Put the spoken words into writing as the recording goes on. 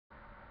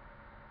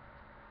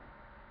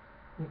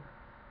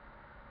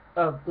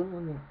Good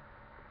morning.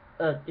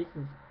 This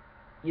is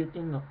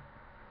Yutino.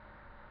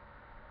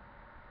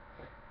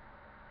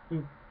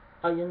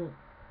 I am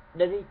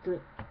ready to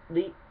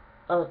read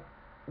out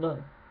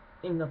loud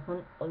in the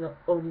front of the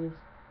audience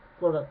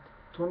for a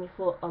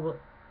 24-hour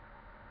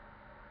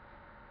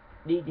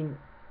reading,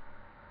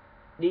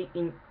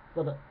 reading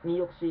for the New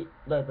York City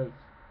libraries.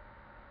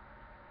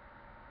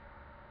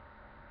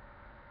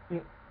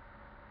 Mm,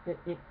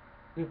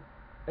 mm,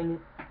 and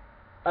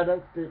I'd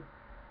like to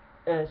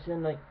share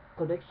my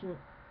collection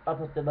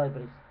about the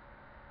libraries.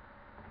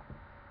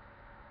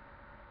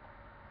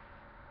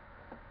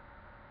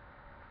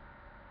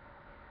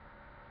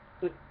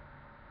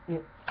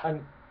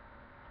 And,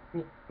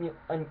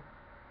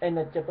 and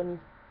a Japanese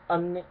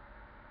anime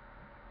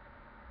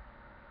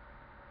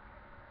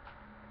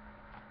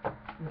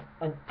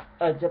and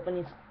a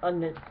Japanese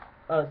anime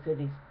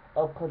series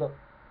of called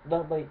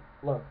Love by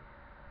Love.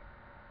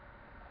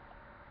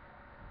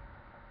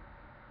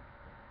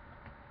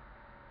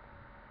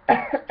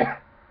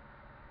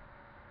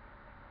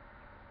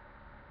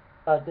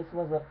 This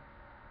was a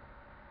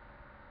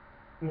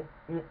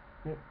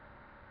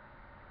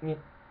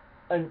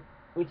and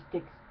which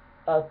takes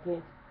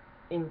place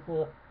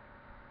into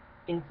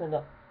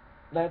the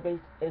libraries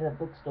and a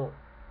bookstore.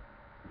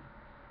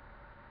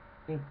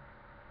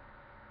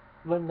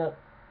 When the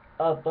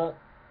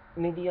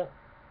media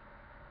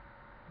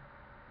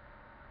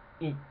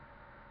is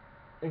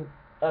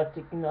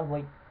taking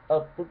away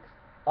books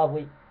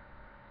away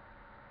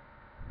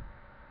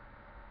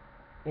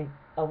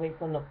away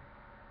from the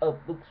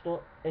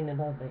bookstore and the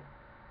library.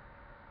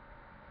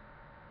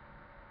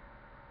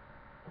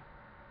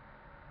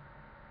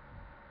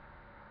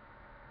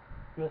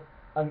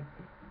 And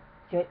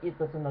here is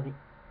the summary.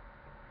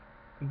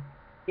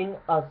 In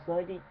a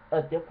slightly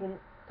different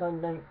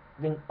timeline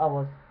than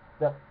ours,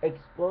 the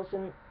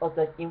explosion of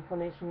the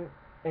information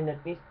and the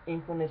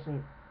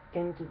misinformation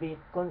came to be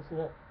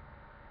considered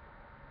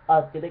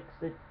a direct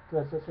threat to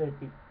a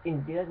society.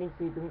 In the early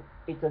season,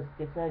 it was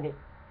decided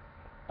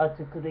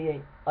to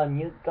create a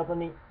new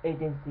governing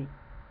agency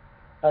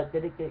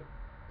dedicated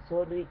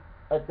solely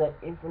at the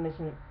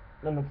information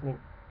management.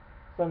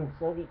 Some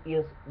 30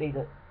 years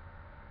later,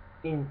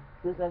 in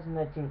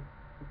 2019,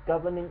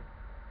 governing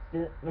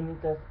still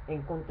monitors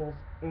and controls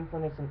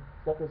information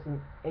suppressing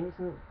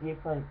anything they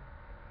find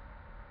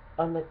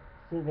under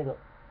surveillance,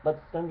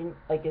 but standing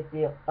against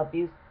their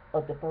abuse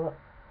of the power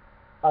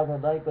are the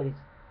libraries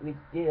with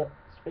their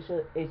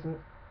special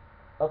agents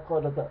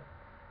called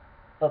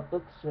a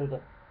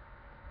bookseller.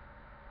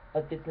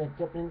 This is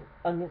Japanese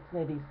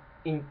understudies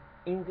in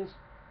English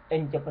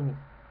and Japanese.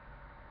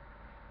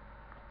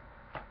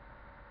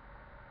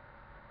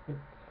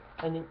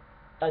 And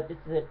this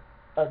is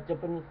a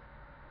Japanese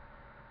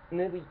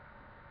movie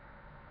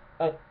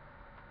uh,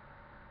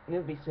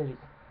 movie series.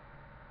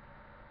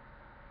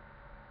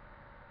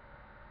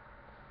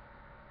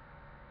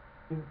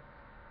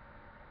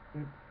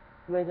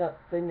 Where the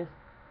famous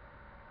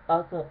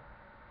author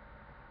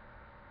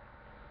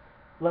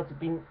was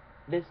being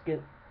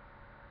rescued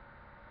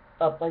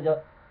by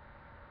the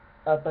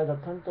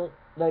Kanto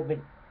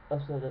Library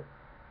of Soda.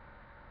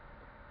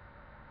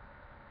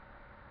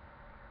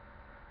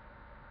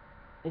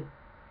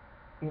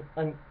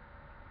 And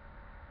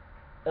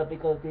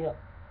because their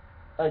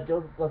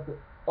job was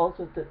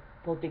also to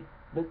protect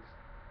books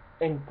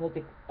and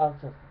protect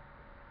authors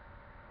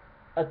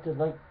at the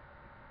right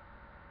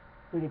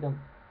freedom.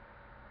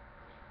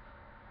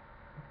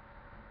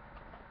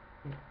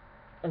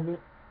 And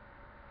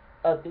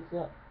this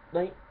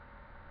live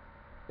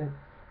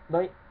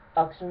live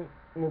action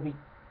movie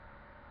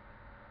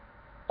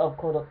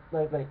called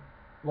Library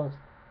was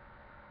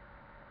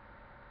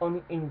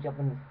only in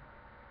Japanese.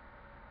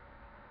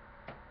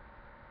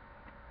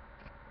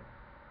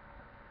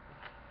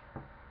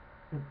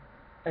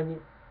 And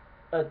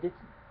this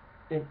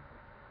this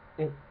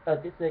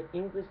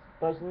English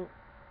version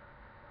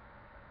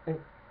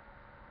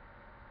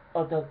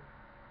of the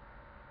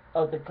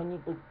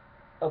comic book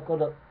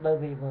called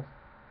Library was.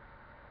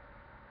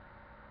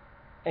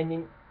 And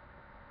then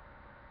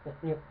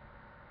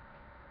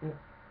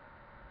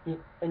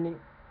and then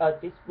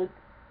this book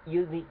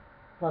usually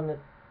from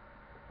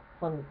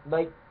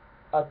right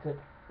at the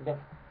left.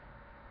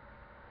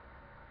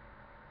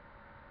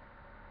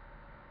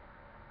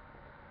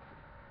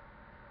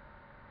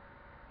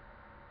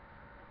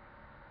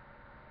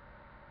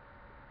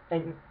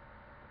 And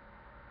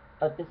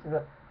this is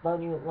a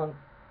value one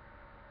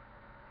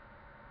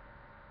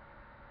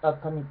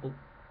comic book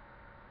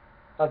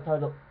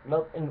titled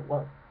Love and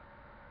War.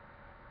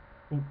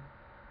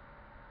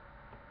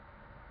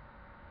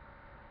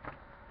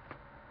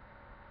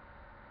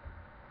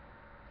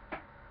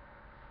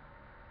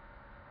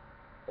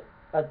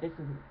 This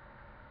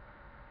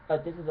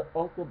is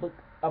also a book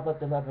about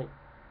the library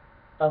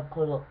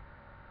called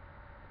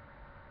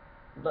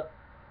the,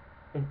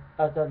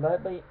 the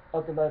Library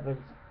of the Libraries.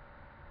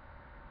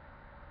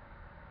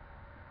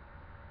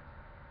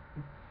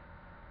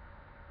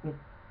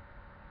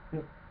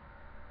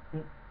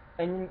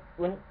 And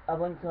when I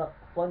went to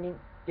finding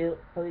the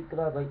public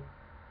library,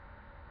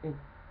 uh,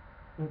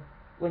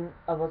 when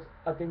I was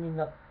attending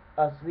a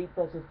 3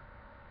 process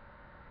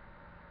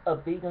a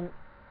vegan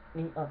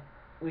meetup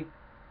with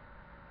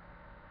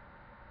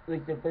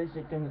the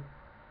president,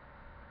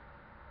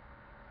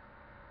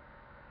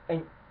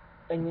 and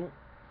then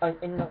I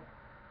ended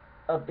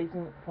up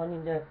basing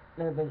finding that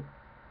level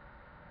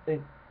uh,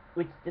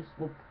 which this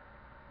book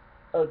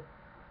uh,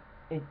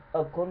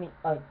 called me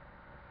uh,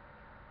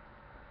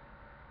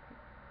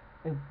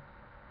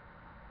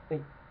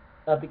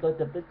 because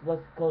the book was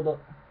called uh,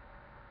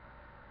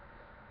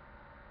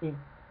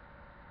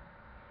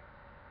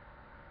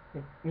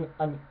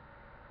 and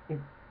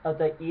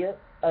the year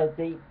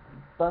they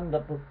banned the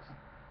books.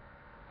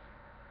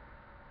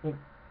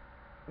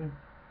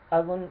 I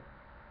won't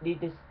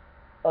read this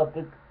book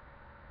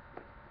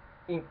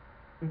in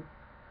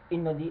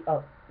in the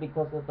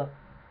because of the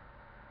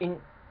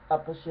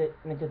inappropriate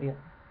material.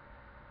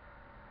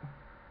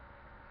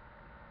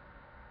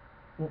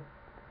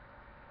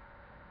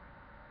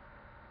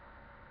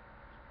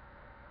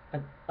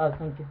 And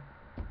thank you.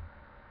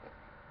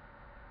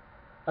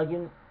 Are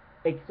you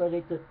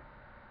excited to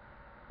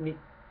read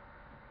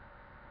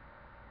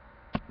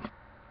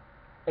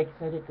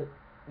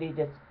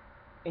this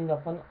in the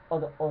fun or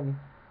the audience?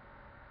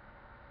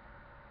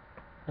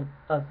 And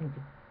thank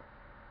you.